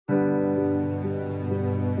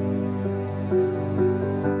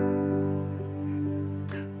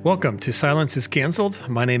Welcome to Silence is Cancelled.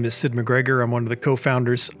 My name is Sid McGregor. I'm one of the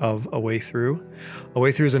co-founders of A Way Through. A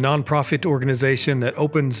Way Through is a nonprofit organization that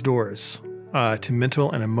opens doors to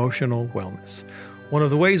mental and emotional wellness. One of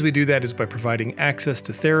the ways we do that is by providing access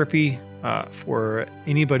to therapy for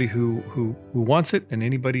anybody who wants it and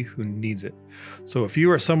anybody who needs it. So if you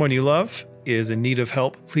or someone you love is in need of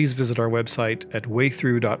help, please visit our website at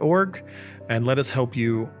waythrough.org and let us help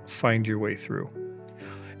you find your way through.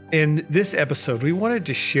 In this episode, we wanted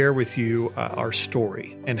to share with you our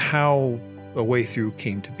story and how A Way Through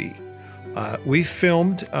came to be. We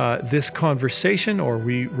filmed this conversation, or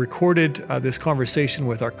we recorded this conversation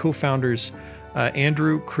with our co-founders,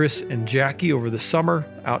 Andrew, Chris, and Jackie over the summer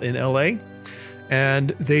out in LA. And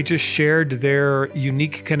they just shared their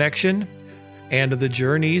unique connection and the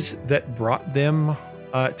journeys that brought them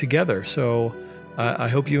together. So I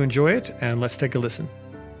hope you enjoy it, and let's take a listen.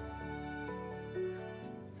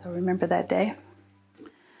 So remember that day?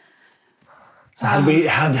 So how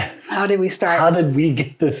did we start? How did we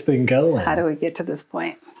get this thing going? How did we get to this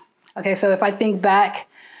point? Okay, so if I think back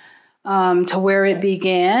to where it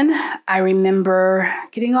began, I remember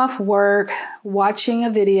getting off work, watching a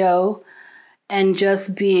video, and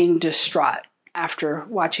just being distraught after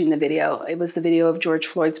watching the video. It was the video of George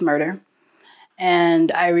Floyd's murder.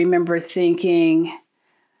 And I remember thinking,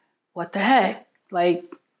 what the heck? Like,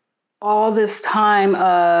 all this time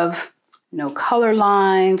of no color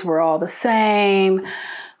lines, we're all the same,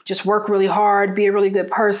 just work really hard, be a really good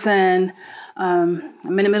person. I'm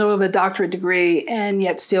in the middle of a doctorate degree, and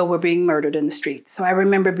yet still we're being murdered in the streets. So I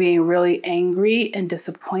remember being really angry and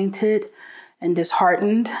disappointed and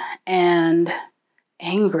disheartened and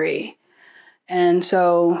angry. And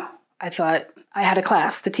so I thought I had a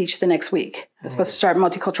class to teach the next week. I was supposed to start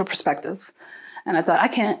multicultural perspectives. And I thought,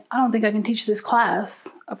 I don't think I can teach this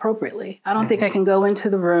class appropriately. I don't think I can go into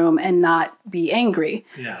the room and not be angry.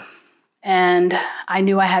 Yeah. And I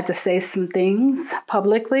knew I had to say some things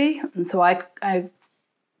publicly. And so I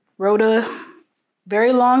wrote a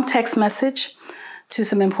very long text message to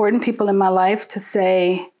some important people in my life to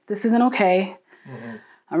say, this isn't okay. Mm-hmm.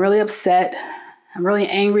 I'm really upset. I'm really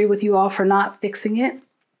angry with you all for not fixing it.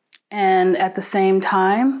 And at the same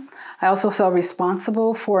time, I also felt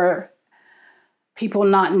responsible for people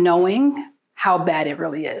not knowing how bad it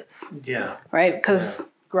really is. Yeah. Right? Because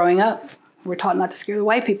growing up, we're taught not to scare the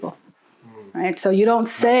white people. Right? So you don't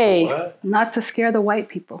say not to scare the white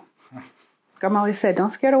people. Grandma always said, don't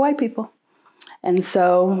scare the white people. And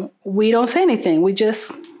so we don't say anything. We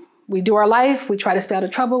do our life. We try to stay out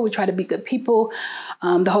of trouble. We try to be good people.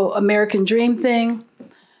 The whole American dream thing.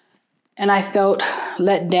 And I felt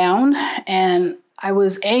let down, and I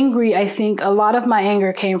was angry. I think a lot of my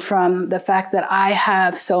anger came from the fact that I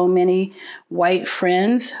have so many white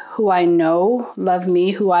friends who I know love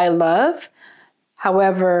me, who I love.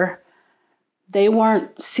 However, they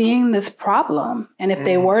weren't seeing this problem. And if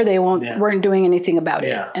they were, they weren't doing anything about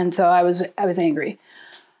it. And so I was angry.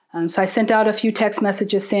 So I sent out a few text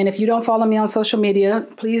messages saying, if you don't follow me on social media,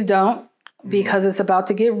 please don't, because it's about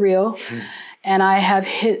to get real. And I have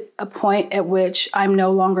hit a point at which I'm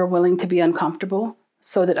no longer willing to be uncomfortable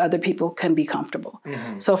so that other people can be comfortable.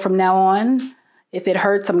 So from now on, if it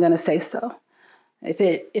hurts, I'm going to say so. If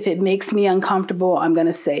it makes me uncomfortable, I'm going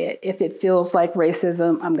to say it. If it feels like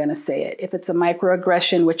racism, I'm going to say it. If it's a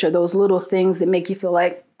microaggression, which are those little things that make you feel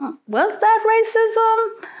like, was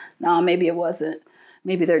that racism? No, maybe it wasn't.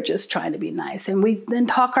 Maybe they're just trying to be nice. And we then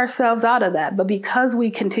talk ourselves out of that. But because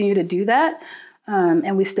we continue to do that,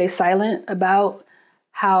 and we stay silent about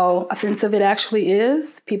how offensive it actually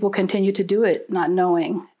is, people continue to do it, not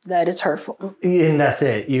knowing that it's hurtful. And that's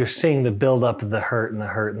it. You're seeing the buildup of the hurt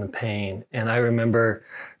and the pain. And I remember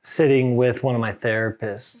sitting with one of my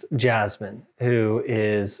therapists, Jasmine, who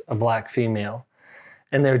is a Black female.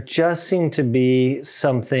 And there just seemed to be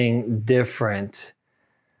something different.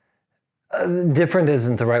 Different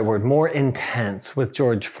isn't the right word, more intense with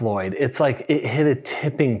George Floyd. It's like it hit a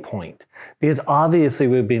tipping point, because obviously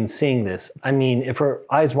we've been seeing this. I mean, if we're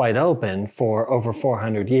eyes wide open for over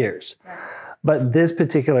 400 years, but this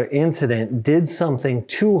particular incident did something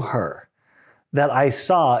to her that I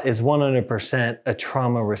saw is 100% a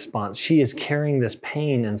trauma response. She is carrying this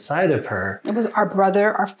pain inside of her. It was our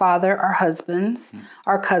brother, our father, our husbands,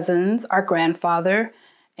 our cousins, our grandfather.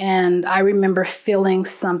 And I remember feeling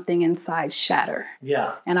something inside shatter.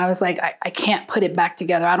 Yeah. And I was like, I can't put it back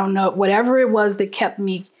together. I don't know. Whatever it was that kept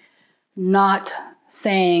me not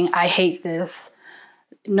saying, I hate this.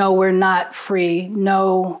 No, we're not free.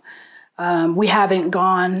 No, we haven't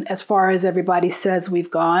gone as far as everybody says we've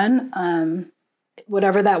gone.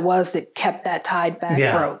 Whatever that was that kept that tide back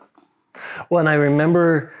broke. Well, and I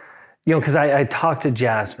remember because I talked to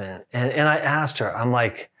Jasmine and I asked her, I'm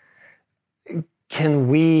like, can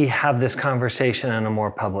we have this conversation in a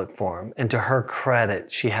more public forum? And to her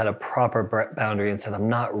credit, she had a proper boundary and said, I'm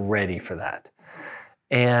not ready for that.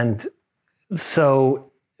 And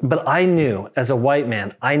so, but I knew as a white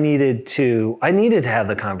man, I needed to have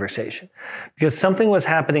the conversation because something was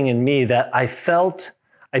happening in me that I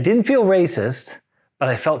didn't feel racist, but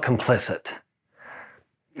I felt complicit.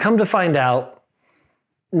 Come to find out,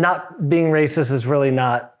 not being racist is really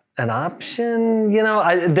not an option.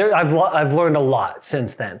 I've learned a lot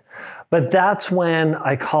since then. But that's when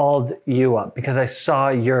I called you up because I saw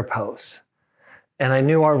your posts and I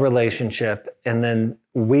knew our relationship. And then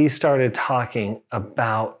we started talking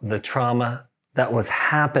about the trauma that was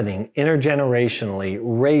happening intergenerationally,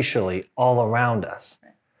 racially, all around us.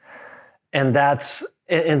 And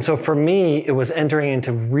so for me, it was entering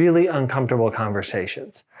into really uncomfortable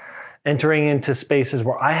conversations, entering into spaces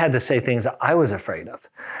where I had to say things that I was afraid of.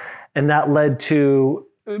 And that led to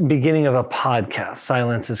beginning of a podcast,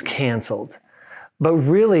 Silence is Canceled. But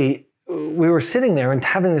really, we were sitting there and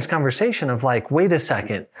having this conversation of like, wait a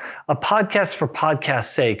second, a podcast for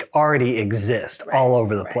podcast's sake already exists all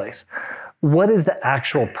over the place. What is the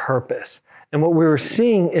actual purpose? And what we were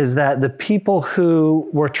seeing is that the people who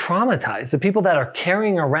were traumatized, the people that are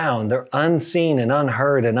carrying around their unseen and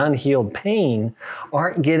unheard and unhealed pain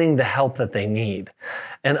aren't getting the help that they need.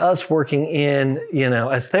 And us working in,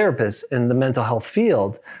 as therapists in the mental health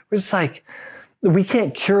field, we're just like, we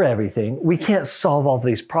can't cure everything. We can't solve all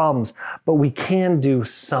these problems, but we can do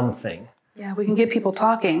something. Yeah, we can get people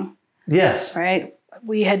talking. Yes. Right?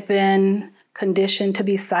 We had been conditioned to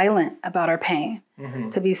be silent about our pain,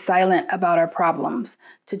 to be silent about our problems,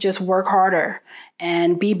 to just work harder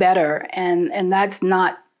and be better. And that's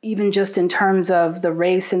not even just in terms of the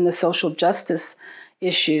race and the social justice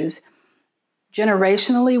issues.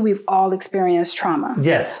 Generationally, we've all experienced trauma.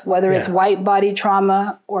 Yes. Whether it's white body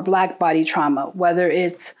trauma or black body trauma, whether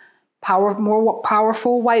it's more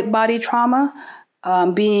powerful white body trauma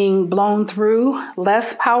being blown through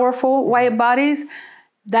less powerful white bodies,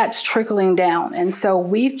 that's trickling down. And so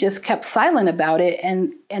we've just kept silent about it.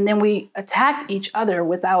 And then we attack each other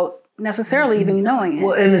without necessarily even knowing it.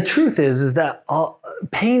 Well, and the truth is that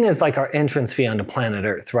pain is like our entrance fee onto planet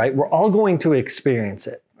Earth, right? We're all going to experience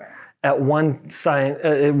it. At one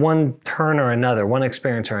turn or another, one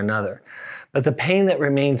experience or another. But the pain that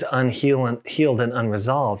remains unhealed and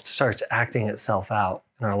unresolved starts acting itself out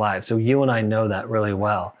in our lives. So you and I know that really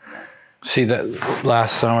well. See, that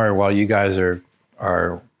last summer while you guys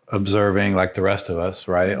are observing like the rest of us,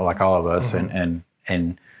 right? Like all of us,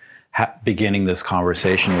 and beginning this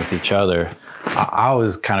conversation with each other, I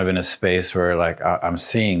was kind of in a space where like I'm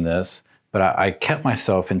seeing this, but I kept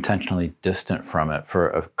myself intentionally distant from it for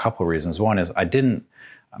a couple of reasons. One is I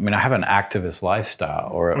have an activist lifestyle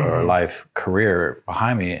or a life career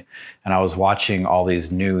behind me, and I was watching all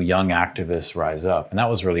these new young activists rise up, and that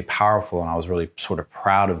was really powerful, and I was really sort of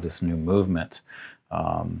proud of this new movement.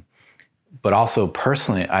 But also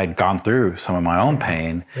personally, I'd gone through some of my own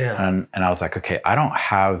pain, and I was like, okay, I don't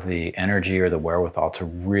have the energy or the wherewithal to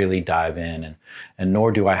really dive in, and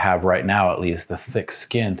nor do I have right now, at least, the thick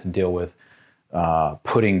skin to deal with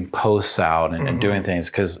putting posts out and doing things,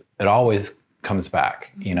 because it always comes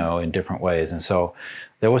back, in different ways. And so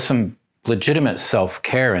there was some legitimate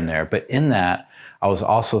self-care in there, but in that, I was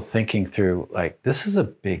also thinking through, like, this is a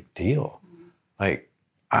big deal. Like,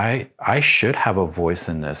 I should have a voice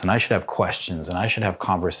in this, and I should have questions, and I should have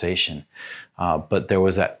conversation. But there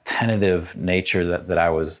was that tentative nature that I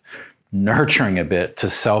was nurturing a bit to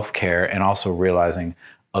self-care, and also realizing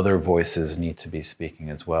other voices need to be speaking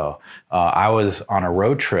as well. I was on a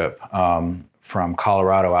road trip from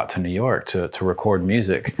Colorado out to New York to record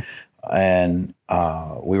music. And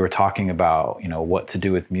we were talking about, what to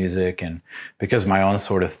do with music. And because my own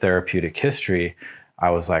sort of therapeutic history, I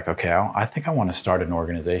was like, okay, I think I want to start an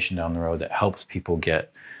organization down the road that helps people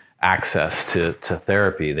get access to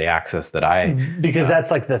therapy, the access that I... Because that's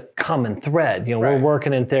like the common thread. Right. We're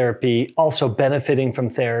working in therapy, also benefiting from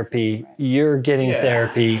therapy. You're getting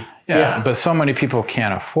therapy. Yeah, but so many people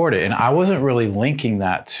can't afford it. And I wasn't really linking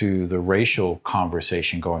that to the racial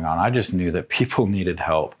conversation going on. I just knew that people needed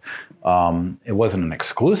help. It wasn't an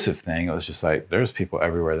exclusive thing. It was just like, there's people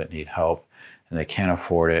everywhere that need help, and they can't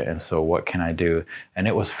afford it. And so what can I do? And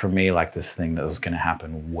it was for me like this thing that was going to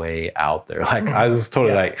happen way out there. Like I was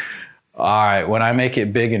totally like, all right, when I make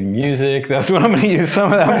it big in music, that's when I'm going to use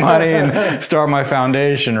some of that money and start my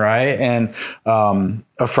foundation, right? And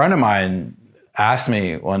a friend of mine asked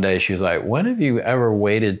me one day, she was like, when have you ever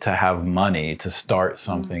waited to have money to start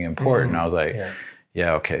something important? I was like,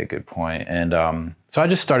 Yeah. Okay. Good point. And so I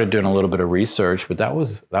just started doing a little bit of research, but that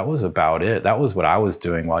was about it. That was what I was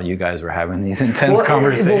doing while you guys were having these intense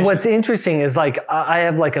conversations. Well, what's interesting is like I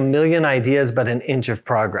have like a million ideas, but an inch of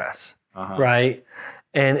progress, right?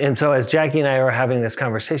 And so as Jackie and I are having this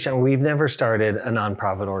conversation, we've never started a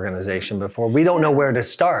nonprofit organization before. We don't know where to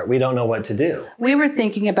start. We don't know what to do. We were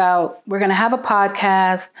thinking about, we're going to have a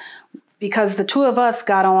podcast, because the two of us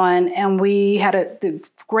got on and we had a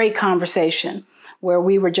great conversation where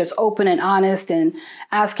we were just open and honest and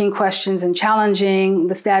asking questions and challenging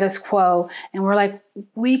the status quo. And we're like,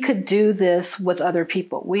 we could do this with other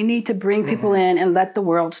people. We need to bring people in and let the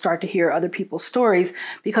world start to hear other people's stories,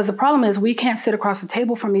 because the problem is we can't sit across the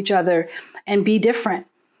table from each other and be different.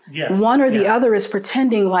 Yes. One or the other is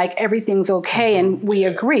pretending like everything's okay and we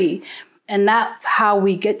agree. And that's how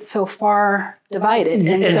we get so far divided.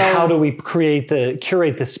 And so, how do we curate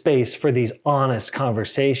the space for these honest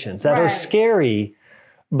conversations that are scary,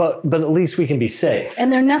 but at least we can be safe.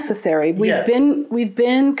 And they're necessary. We've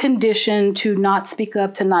been conditioned to not speak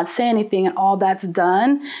up, to not say anything, and all that's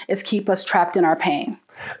done is keep us trapped in our pain.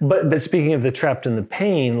 But speaking of the trapped in the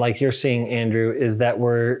pain, like you're seeing, Andrew, is that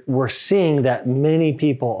we're seeing that many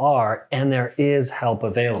people are, and there is help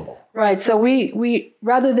available. Right. So we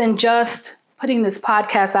rather than just putting this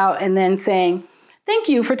podcast out and then saying, thank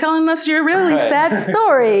you for telling us your really sad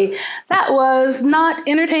story. That was not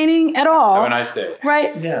entertaining at all. Have a nice day.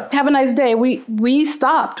 Right? Yeah. Have a nice day. We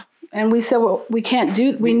stopped and we said, well, we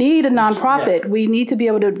need a nonprofit. Yeah. We need to be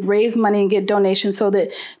able to raise money and get donations so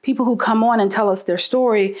that people who come on and tell us their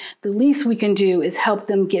story, the least we can do is help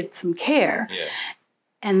them get some care. Yeah.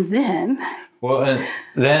 And then...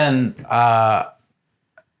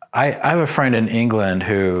 I have a friend in England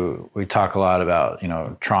who we talk a lot about,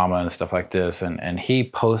 trauma and stuff like this. And he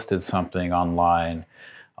posted something online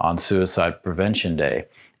on Suicide Prevention Day.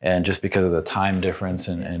 And just because of the time difference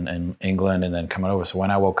in England and then coming over. So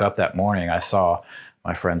when I woke up that morning, I saw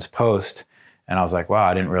my friend's post and I was like, wow,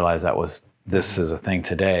 I didn't realize this is a thing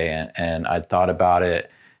today. And I thought about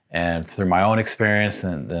it, and through my own experience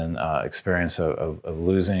and then experience of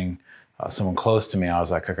losing someone close to me, I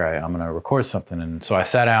was like, okay, I'm going to record something. And so I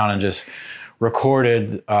sat down and just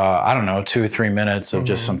recorded, 2 or 3 minutes of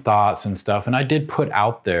just some thoughts and stuff. And I did put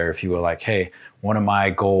out there, if you will, like, hey, one of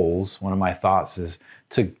my goals, one of my thoughts is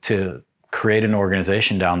to create an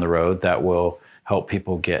organization down the road that will help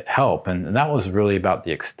people get help. And that was really about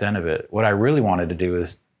the extent of it. What I really wanted to do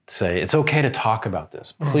is say, it's okay to talk about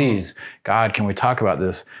this. Please, God, can we talk about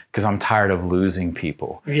this? Because I'm tired of losing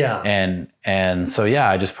people. Yeah. And so,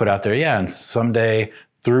 I just put out there, and someday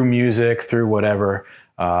through music, through whatever,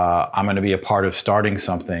 I'm going to be a part of starting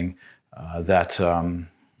something that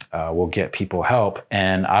will get people help.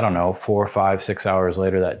 And I don't know, 4, 5, 6 hours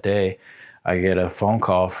later that day, I get a phone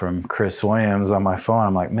call from Chris Williams on my phone.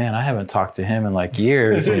 I'm like, man, I haven't talked to him in like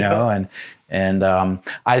years, And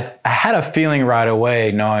I had a feeling right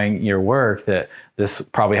away, knowing your work, that this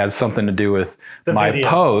probably had something to do with my video.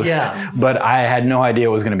 Post, but I had no idea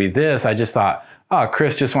it was going to be this. I just thought, oh,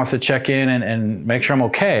 Chris just wants to check in and make sure I'm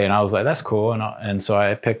okay. And I was like, that's cool. And so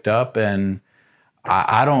I picked up, and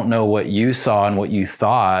I don't know what you saw and what you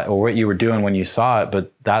thought or what you were doing when you saw it,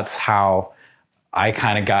 but that's how I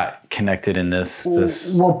kind of got connected in this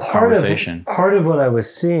conversation. Part of what I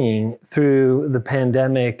was seeing through the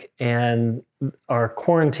pandemic and our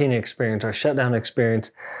quarantine experience, our shutdown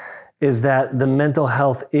experience, is that the mental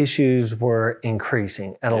health issues were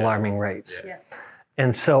increasing at alarming rates. Yeah.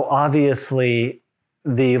 And so obviously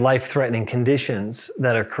the life-threatening conditions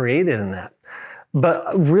that are created in that.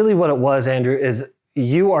 But really what it was, Andrew, is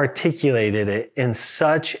you articulated it in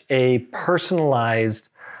such a personalized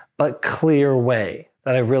but clear way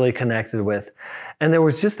that I really connected with. And there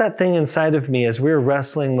was just that thing inside of me as we were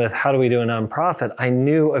wrestling with how do we do a nonprofit, I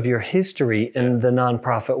knew of your history in the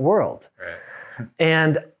nonprofit world. Right.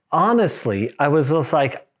 And honestly, I was just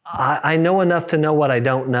like, I know enough to know what I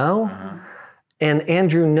don't know. And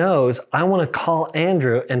Andrew knows, I want to call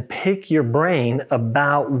Andrew and pick your brain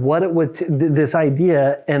about what it would, this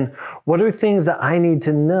idea, and what are things that I need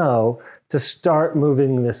to know to start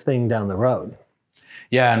moving this thing down the road.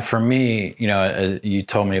 Yeah, and for me, you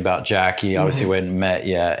told me about Jackie. Obviously, we hadn't met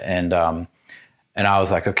yet, and I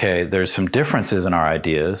was like, okay, there's some differences in our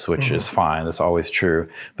ideas, which is fine. That's always true.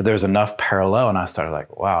 But there's enough parallel, and I started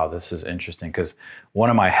like, wow, this is interesting. Because one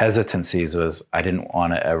of my hesitancies was I didn't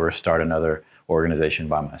want to ever start another organization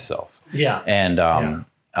by myself. Yeah. And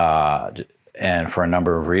for a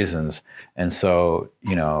number of reasons. And so,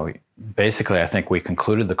 basically, I think we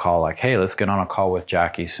concluded the call like, hey, let's get on a call with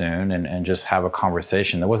Jackie soon and just have a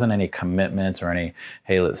conversation. There wasn't any commitments or any,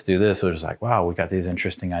 hey, let's do this. It was just like, wow, we got these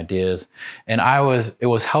interesting ideas. And it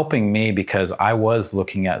was helping me because I was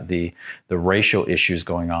looking at the racial issues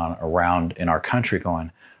going on around in our country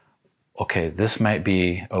going, okay, this might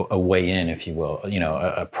be a way in, if you will,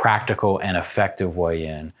 a practical and effective way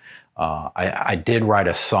in. I did write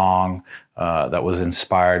a song that was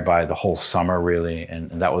inspired by the whole summer, really, and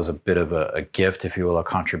that was a bit of a gift, if you will, a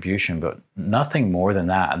contribution, but nothing more than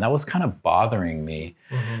that. And that was kind of bothering me.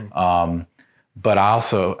 Mm-hmm. But I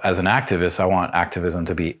also, as an activist, I want activism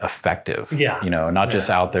to be effective. Yeah. Not just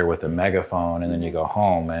out there with a megaphone and then you go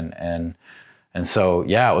home. And so,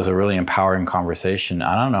 yeah, it was a really empowering conversation.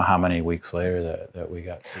 I don't know how many weeks later that we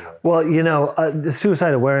got to. Well, the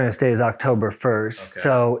Suicide Awareness Day is October 1st. Okay.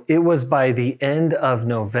 So it was by the end of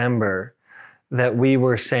November that we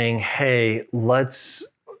were saying, hey, let's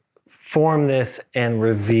form this and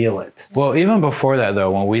reveal it. Well, even before that,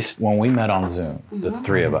 though, when we met on Zoom, mm-hmm. the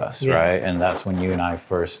three of us, right? And that's when you and I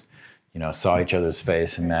first saw each other's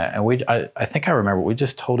face and met. And I think I remember we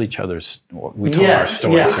just told each other's, we told our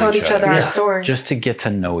story. Yeah. We told each other our stories. Just to get to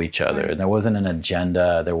know each other. And there wasn't an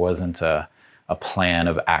agenda. There wasn't a plan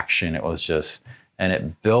of action. It was just, and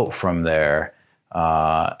it built from there.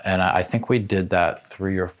 And I think we did that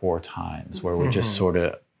 3 or 4 times where we mm-hmm. just sort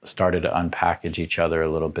of started to unpackage each other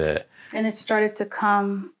a little bit. And it started to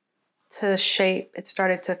come to shape. It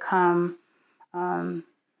started to come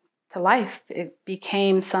to life. It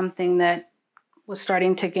became something that was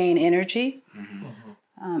starting to gain energy.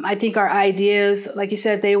 Mm-hmm. I think our ideas, like you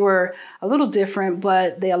said, they were a little different,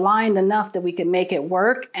 but they aligned enough that we could make it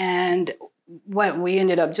work. And what we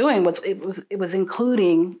ended up doing was it was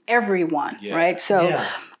including everyone, right? So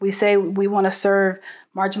we say we want to serve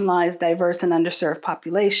marginalized, diverse, and underserved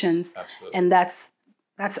populations. Absolutely. And that's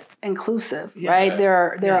inclusive, right? There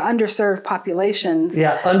are underserved populations.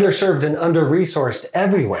 Yeah, underserved and under-resourced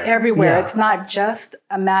everywhere. Everywhere. Yeah. It's not just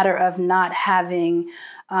a matter of not having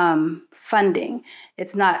funding.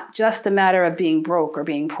 It's not just a matter of being broke or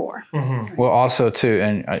being poor. Mm-hmm. Well, also too,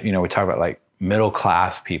 and we talk about like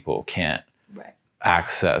middle-class people can't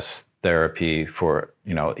access therapy for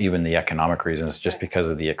even the economic reasons, just because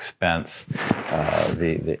of the expense,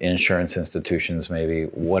 the insurance institutions, maybe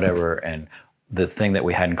whatever, and the thing that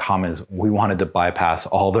we had in common is we wanted to bypass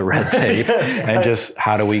all the red tape and just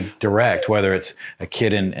how do we direct, whether it's a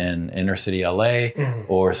kid in inner city LA mm-hmm.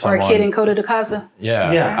 or someone. Or a kid in Coto de Caza.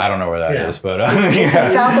 Yeah, I don't know where that is, but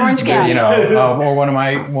South Orange County. Or one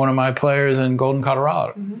of my players in Golden,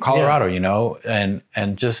 Colorado, mm-hmm.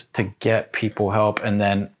 and just to get people help, and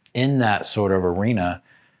then in that sort of arena,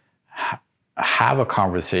 have a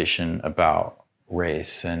conversation about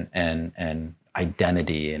race and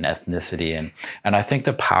identity and ethnicity. And I think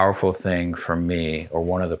the powerful thing for me, or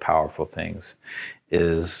one of the powerful things,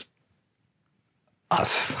 is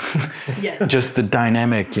us. Yes. Just the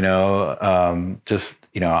dynamic, I'm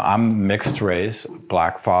mixed race,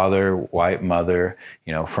 Black father, white mother,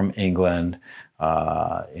 from England,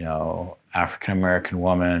 African-American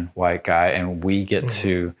woman, white guy, and we get mm-hmm.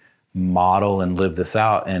 to model and live this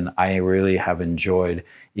out. And I really have enjoyed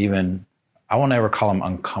I won't ever call them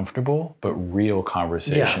uncomfortable, but real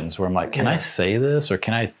conversations where I'm like, can I say this, or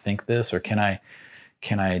can I think this, or can I,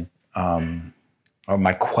 or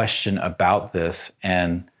my question about this,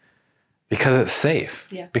 and because it's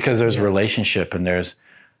safe, because there's relationship and there's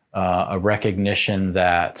a recognition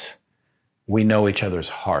that we know each other's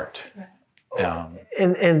heart.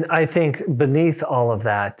 And I think beneath all of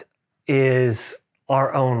that is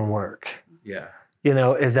our own work. Yeah.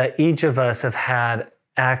 Is that each of us have had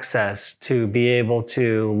access to be able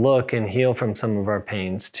to look and heal from some of our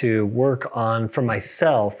pains, to work on, for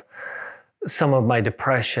myself, some of my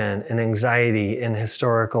depression and anxiety and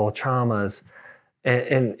historical traumas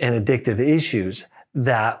and addictive issues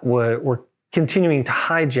that were continuing to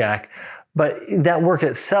hijack. But that work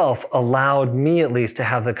itself allowed me at least to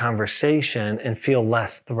have the conversation and feel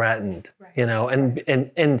less threatened,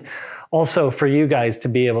 and also for you guys to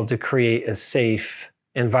be able to create a safe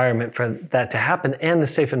environment for that to happen, and a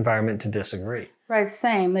safe environment to disagree. Right,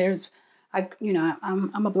 same.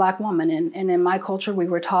 I'm a Black woman, and in my culture, we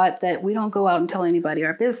were taught that we don't go out and tell anybody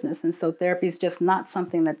our business, and so therapy is just not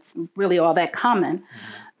something that's really all that common. Mm-hmm.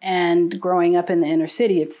 And growing up in the inner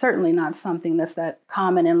city, it's certainly not something that's that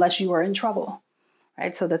common unless you are in trouble,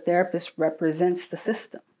 right? So the therapist represents the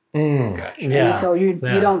system. Gotcha. And so you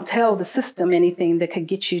don't tell the system anything that could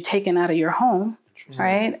get you taken out of your home,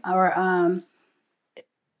 right? Or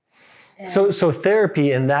So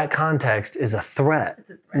therapy in that context is a threat,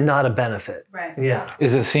 not a benefit. Right. Yeah.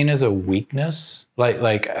 Is it seen as a weakness?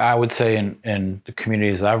 Like I would say in the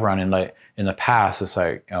communities I've run in, like in the past, it's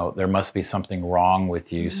like, there must be something wrong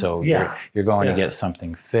with you, so you're going to get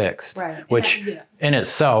something fixed. Right. Which in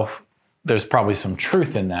itself, there's probably some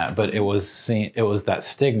truth in that, but it was that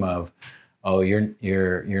stigma of,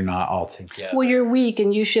 you're not all together. Well, you're weak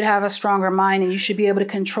and you should have a stronger mind and you should be able to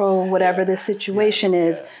control whatever the situation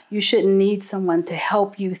is. You shouldn't need someone to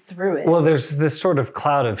help you through it. Well, there's this sort of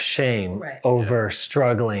cloud of shame over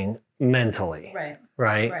struggling mentally.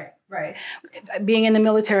 Right. Being in the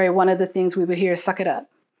military, one of the things we would hear is suck it up,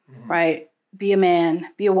 right? Be a man,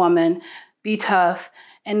 be a woman, be tough.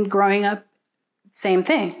 And growing up, same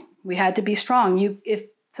thing. We had to be strong. If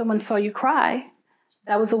someone saw you cry,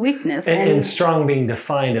 that was a weakness. And strong being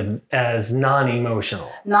defined as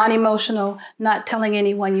non-emotional. Non-emotional, not telling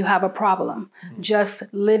anyone you have a problem. Just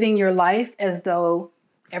living your life as though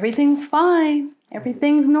everything's fine,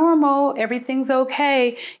 everything's normal, everything's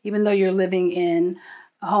okay, even though you're living in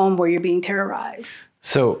a home where you're being terrorized.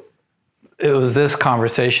 So it was this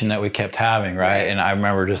conversation that we kept having, right? And I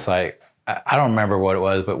remember just like, I don't remember what it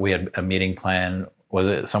was, but we had a meeting plan. Was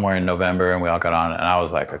it somewhere in November? And we all got on, and I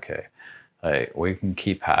was like, okay, like we can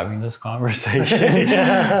keep having this conversation,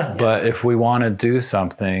 but if we want to do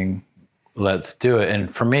something, let's do it.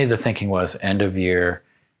 And for me, the thinking was end of year,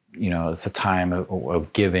 it's a time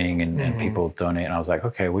of giving and people donate. And I was like,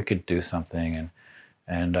 okay, we could do something.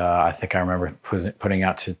 And I think I remember putting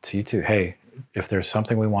out to you too, hey, if there's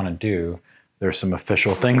something we want to do, there's some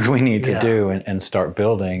official things we need to do and start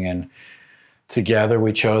building. And together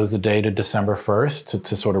we chose the date of December 1st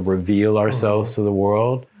to sort of reveal ourselves to the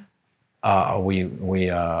world. We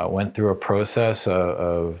went through a process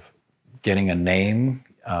of getting a name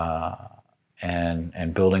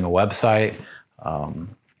and building a website.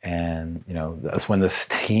 And that's when this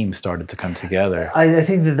team started to come together. I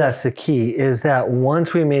think that's the key, is that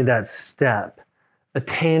once we made that step, a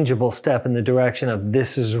tangible step in the direction of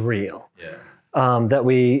this is real, that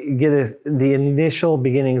we get the initial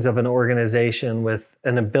beginnings of an organization with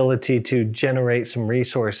an ability to generate some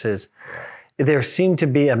resources, there seemed to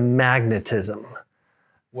be a magnetism,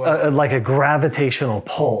 like a gravitational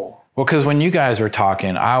pull. Well, because when you guys were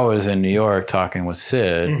talking, I was in New York talking with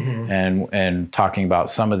Sid and talking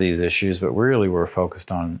about some of these issues, but really we're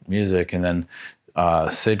focused on music. And then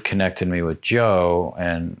Sid connected me with Joe,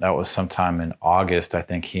 and that was sometime in August. I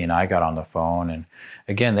think he and I got on the phone, and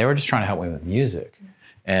again, they were just trying to help me with music.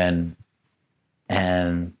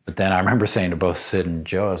 But then I remember saying to both Sid and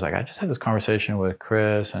Joe, I was like, I just had this conversation with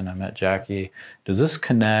Chris and I met Jackie. Does this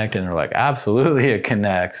connect? And they're like, absolutely, it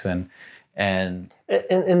connects. And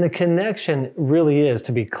the connection really is,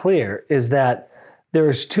 to be clear, is that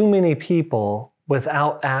there's too many people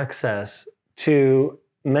without access to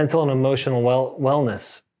mental and emotional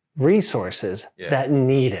wellness resources that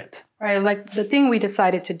need it. Right. Like the thing we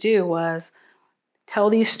decided to do was tell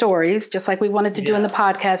these stories, just like we wanted to do in the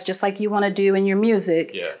podcast, just like you want to do in your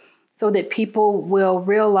music, so that people will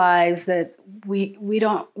realize that we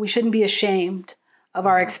shouldn't be ashamed of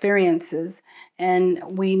our experiences, and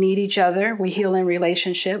we need each other. We heal in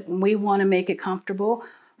relationship, and we want to make it comfortable,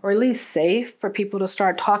 or at least safe, for people to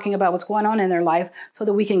start talking about what's going on in their life, so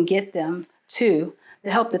that we can get them to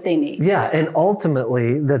the help that they need. Yeah, and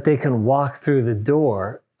ultimately that they can walk through the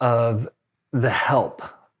door of the help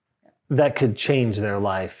that could change their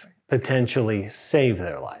life, potentially save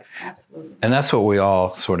their life. Absolutely. And that's what we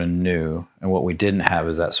all sort of knew. And what we didn't have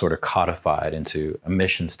is that sort of codified into a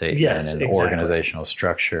mission statement and organizational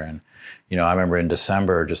structure. And, I remember in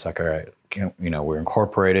December, just like, all right, we're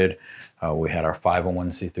incorporated. We had our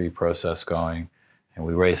 501c3 process going, and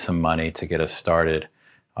we raised some money to get us started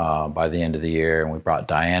by the end of the year. And we brought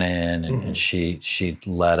Diana in, and she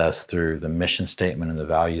led us through the mission statement and the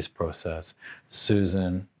values process.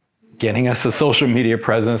 Susan, getting us a social media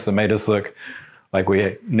presence that made us look like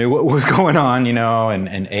we knew what was going on,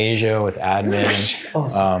 and Asia with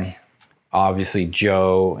admin. Obviously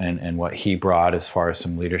Joe and what he brought as far as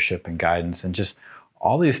some leadership and guidance, and just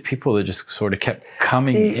all these people that just sort of kept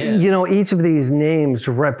coming in. Each of these names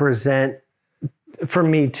represent, for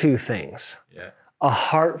me, two things. A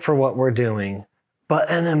heart for what we're doing, but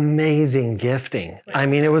an amazing gifting. I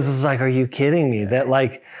mean, it was just like, are you kidding me? That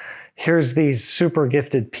like, here's these super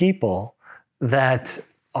gifted people that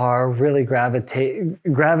are really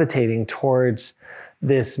gravitating towards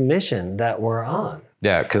this mission that we're on.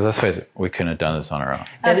 Yeah, because let's face it, we couldn't have done this on our own.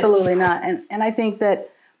 Absolutely not. And I think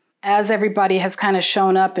that as everybody has kind of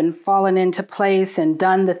shown up and fallen into place and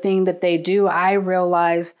done the thing that they do, I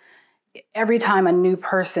realize every time a new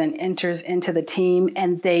person enters into the team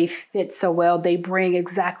and they fit so well, they bring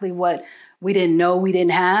exactly what we didn't know we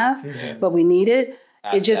didn't have, but we needed.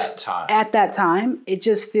 At that time, it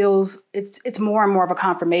just feels, it's more and more of a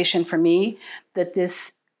confirmation for me that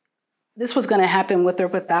this was going to happen with or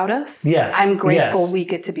without us. Yes. I'm grateful we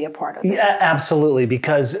get to be a part of it. Yeah, absolutely,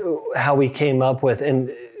 because how we came up with,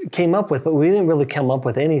 but we didn't really come up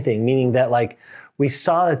with anything, meaning that like we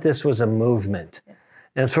saw that this was a movement.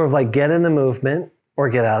 And it's sort of like get in the movement or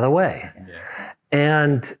get out of the way.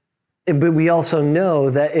 Yeah. But we also know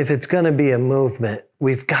that if it's going to be a movement,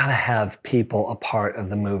 we've got to have people a part of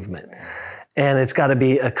the movement. And it's got to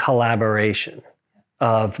be a collaboration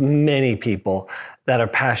of many people that are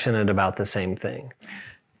passionate about the same thing.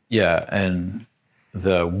 Yeah, and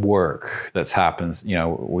the work that's happened, you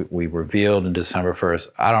know, we revealed in December 1st.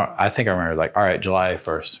 I think I remember like, all right, July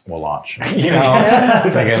 1st, we'll launch. You know,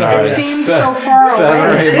 thinking, it seems so far away. 7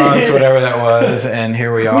 or 8 months, whatever that was, and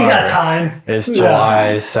here we are. We got time. It's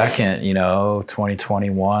July 2nd, you know,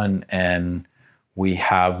 2021, and we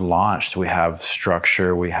have launched. We have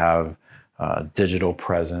structure. We have digital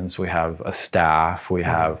presence. We have a staff. We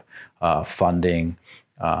have funding.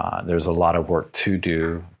 There's a lot of work to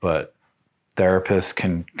do, but therapists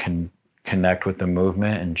can connect with the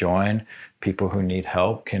movement and join. People who need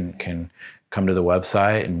help can come to the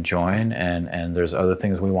website and join. And there's other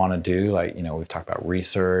things we want to do, like, you know, we've talked about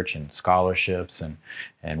research and scholarships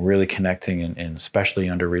and really connecting in especially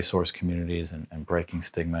under-resourced communities and breaking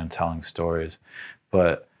stigma and telling stories.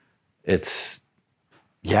 But it's,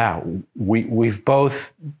 yeah, we've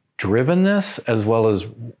both driven this as well as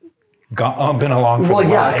been along for the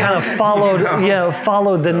ride. Kind of followed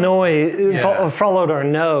the noise, followed our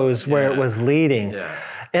nose where it was leading. Yeah.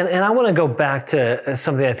 And I want to go back to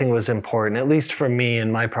something I think was important, at least for me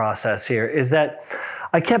in my process here, is that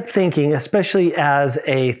I kept thinking, especially as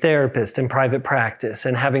a therapist in private practice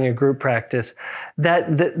and having a group practice,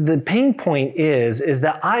 that the pain point is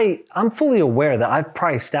that I'm fully aware that I've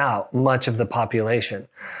priced out much of the population.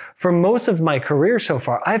 For most of my career so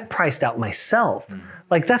far, I've priced out myself.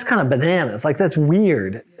 Like, that's kind of bananas. Like, that's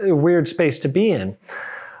weird, a weird space to be in.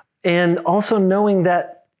 And also knowing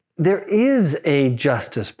that there is a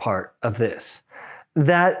justice part of this,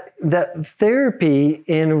 that therapy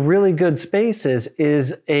in really good spaces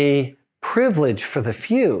is a privilege for the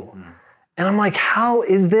few. And I'm like, how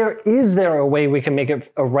is there a way we can make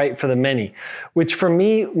it a right for the many? Which for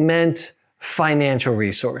me meant financial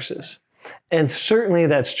resources. And certainly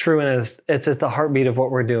that's true, and it's at the heartbeat of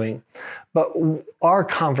what we're doing. But our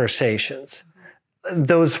conversations,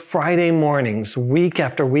 those Friday mornings, week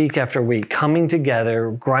after week after week, coming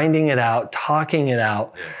together, grinding it out, talking it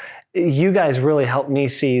out, you guys really helped me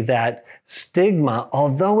see that stigma,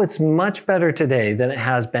 although it's much better today than it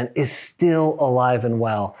has been, is still alive and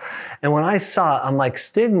well. And when I saw it, I'm like,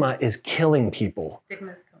 stigma is killing people.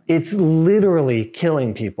 It's literally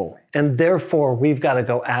killing people. And therefore, we've got to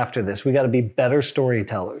go after this. We got to be better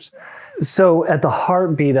storytellers. So at the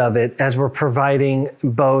heartbeat of it, as we're providing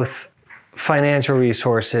both financial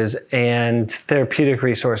resources and therapeutic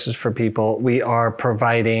resources for people, we are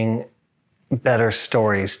providing better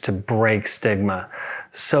stories to break stigma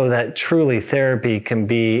so that truly therapy can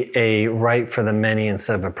be a right for the many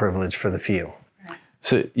instead of a privilege for the few.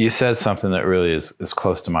 So you said something that really is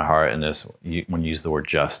close to my heart in this, when you use the word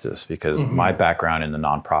justice, because my background in the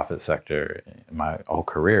nonprofit sector, my whole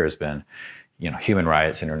career has been, you know, human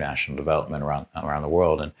rights, international development around the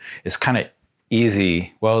world. And it's kind of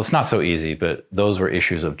easy. Well, it's not so easy, but those were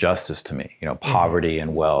issues of justice to me, you know, poverty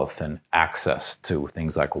and wealth and access to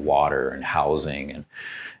things like water and housing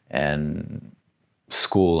and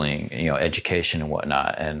schooling, you know, education and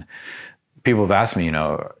whatnot. And people have asked me, you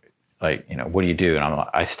know, like, you know, what do you do? And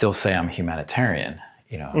I still say I'm a humanitarian,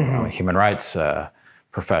 you know, I'm a human rights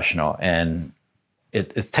professional. And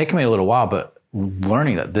it's taken me a little while, but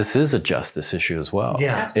learning that this is a justice issue as well.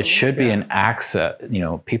 Yeah, it should be an access, you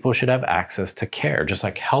know, people should have access to care, just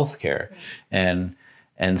like healthcare. And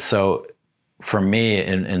so for me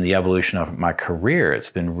in the evolution of my career, it's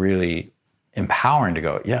been really empowering to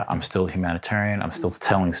go, yeah, I'm still a humanitarian. I'm still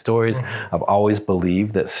telling stories. I've always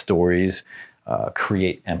believed that stories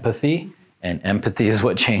create empathy, and empathy is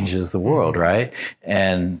what changes the world, right?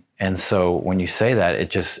 And so when you say that, it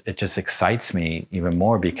just excites me even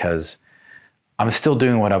more, because I'm still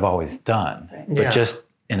doing what I've always done, but just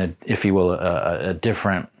in a, if you will, a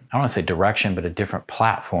different, I don't want to say direction, but a different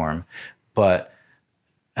platform.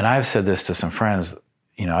 And I've said this to some friends,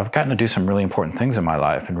 you know, I've gotten to do some really important things in my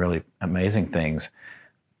life and really amazing things.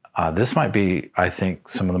 This might be, I think,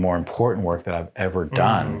 some of the more important work that I've ever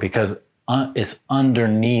done, because it's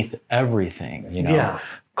underneath everything, you know,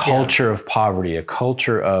 culture of poverty, a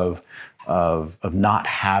culture of not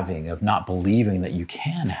having, of not believing that you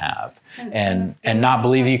can have, and not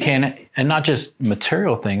believe you can, and not just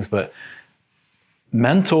material things, but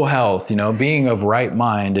mental health, being of right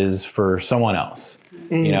mind is for someone else,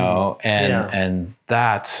 and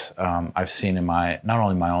that I've seen in not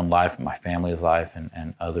only my own life, but my family's life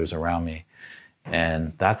and others around me.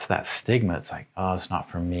 And that's that stigma. It's like, oh, it's not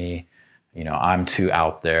for me. I'm too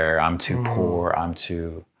out there. I'm too poor. I'm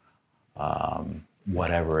too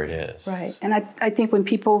whatever it is. Right. And I think when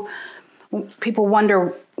people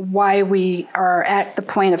wonder why we are at the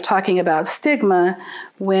point of talking about stigma,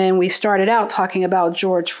 when we started out talking about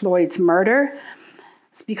George Floyd's murder,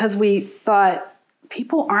 it's because we thought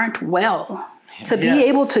people aren't well to be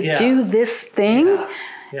able to do this thing.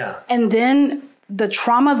 Yeah. And then the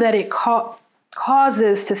trauma that it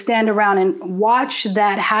causes to stand around and watch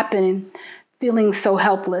that happen, feeling so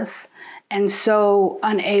helpless and so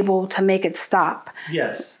unable to make it stop.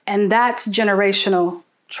 Yes. And that's generational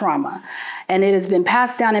trauma. And it has been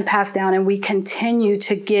passed down, and we continue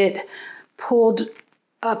to get pulled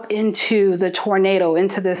up into the tornado,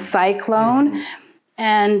 into this cyclone.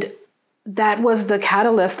 And that was the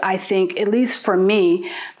catalyst, I think, at least for me,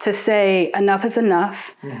 to say enough is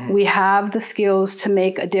enough. We have the skills to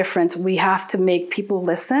make a difference. We have to make people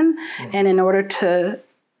listen. And in order to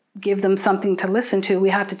give them something to listen to, we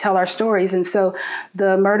have to tell our stories. And so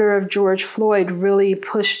the murder of George Floyd really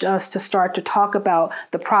pushed us to start to talk about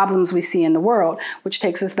the problems we see in the world, which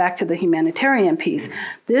takes us back to the humanitarian piece.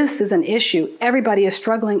 This is an issue. Everybody is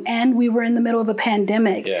struggling, and we were in the middle of a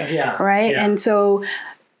pandemic, right? And so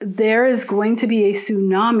there is going to be a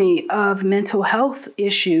tsunami of mental health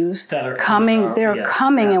issues that are coming. They're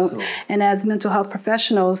coming. Absolutely. And as mental health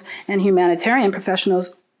professionals and humanitarian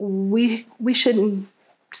professionals, we shouldn't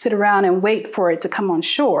sit around and wait for it to come on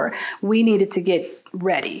shore. We needed to get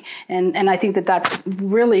ready. And I think that that's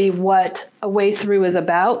really what A Way Through is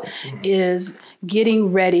about, is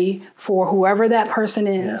getting ready for whoever that person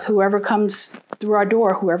is, whoever comes through our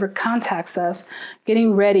door, whoever contacts us,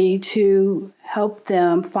 getting ready to help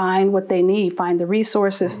them find what they need, find the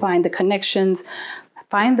resources, find the connections,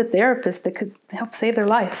 find the therapist that could help save their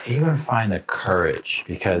life. Even find the courage,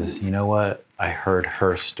 because you know what? I heard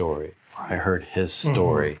her story. I heard his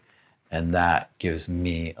story, and that gives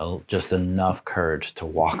me just enough courage to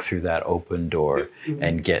walk through that open door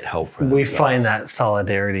and get help for themselves. We find that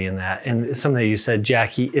solidarity in that. And something that you said,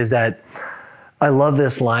 Jackie, is that I love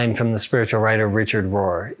this line from the spiritual writer Richard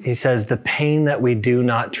Rohr. He says, the pain that we do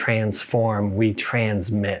not transform, we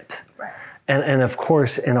transmit. Right. And of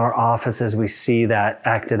course, in our offices, we see that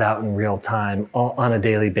acted out in real time on a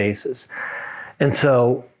daily basis. And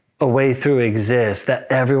so A Way Through exists, that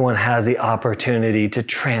everyone has the opportunity to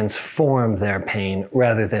transform their pain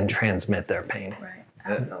rather than transmit their pain. Right,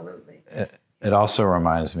 absolutely. It also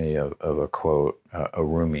reminds me of a quote, a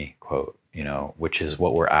Rumi quote, which is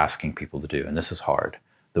what we're asking people to do. And this is hard.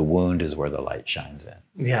 The wound is where the light shines in.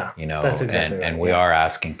 Yeah, that's exactly right. And we are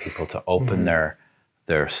asking people to open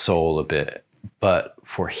their soul a bit, but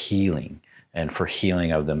for healing, and for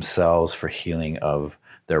healing of themselves, for healing of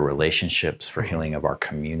their relationships, for healing of our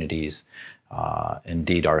communities,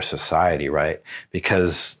 indeed our society, right?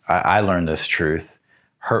 Because I learned this truth: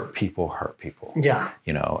 hurt people. Yeah.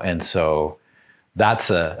 And so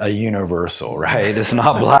that's a universal, right? It's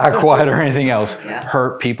not black, white, or anything else.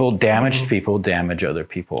 Hurt people, damaged people, damage other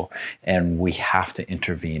people. And we have to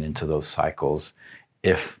intervene into those cycles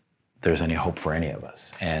if there's any hope for any of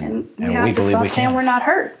us. And we have to stop saying we're not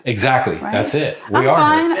hurt. Exactly. Right? That's it.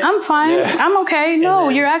 I'm fine. Yeah. I'm okay. No,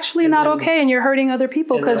 you're actually not okay, and you're hurting other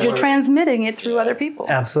people because you're transmitting it through other people.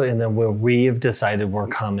 Absolutely. And then where we have decided we're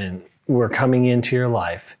coming into your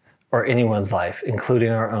life, or anyone's life, including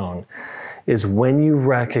our own, is when you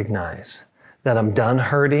recognize that I'm done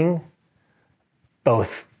hurting,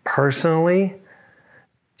 both personally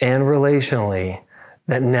and relationally,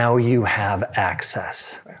 that now you have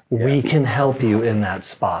access. We can help you in that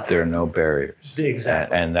spot. There are no barriers.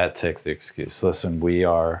 Exactly. And that takes the excuse. Listen, we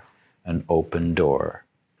are an open door,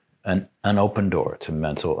 an open door to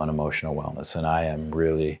mental and emotional wellness. And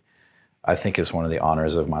I think it's one of the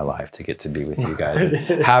honors of my life to get to be with you guys and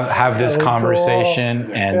have this conversation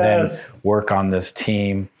cool. And then work on this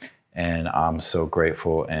team. And I'm so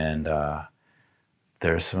grateful. And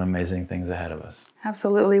there's some amazing things ahead of us.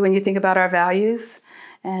 Absolutely. When you think about our values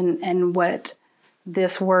and what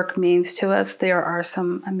this work means to us, there are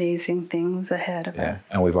some amazing things ahead of us.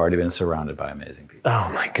 And we've already been surrounded by amazing people. Oh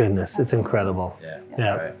my goodness, it's incredible.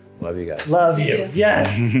 Yeah. Right. Love you guys. Love you.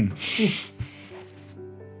 Yes.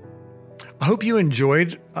 I hope you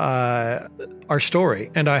enjoyed our story,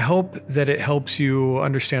 and I hope that it helps you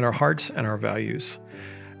understand our hearts and our values.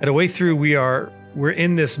 At A Way Through, we're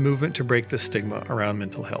in this movement to break the stigma around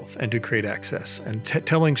mental health and to create access. And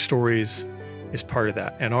telling stories is part of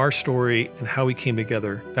that. And our story and how we came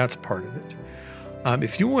together, that's part of it.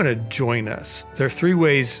 If you want to join us, there are 3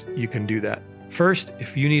 ways you can do that. First,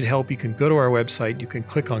 if you need help, you can go to our website, you can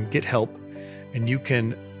click on Get Help, and you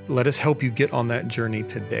can let us help you get on that journey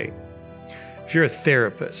today. If you're a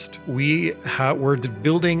therapist, we're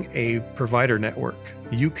building a provider network.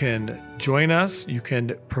 You can join us. You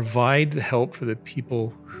can provide the help for the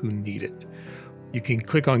people who need it. You can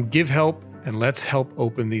click on Give Help, and let's help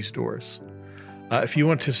open these doors. If you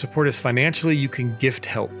want to support us financially, you can gift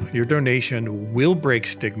help. Your donation will break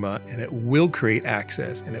stigma, and it will create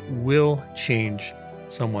access, and it will change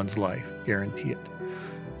someone's life. Guarantee it.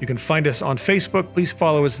 You can find us on Facebook. Please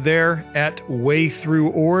follow us there at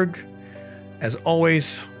waythrough.org. As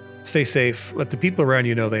always, stay safe. Let the people around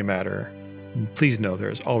you know they matter. And please know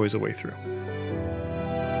there's always a way through.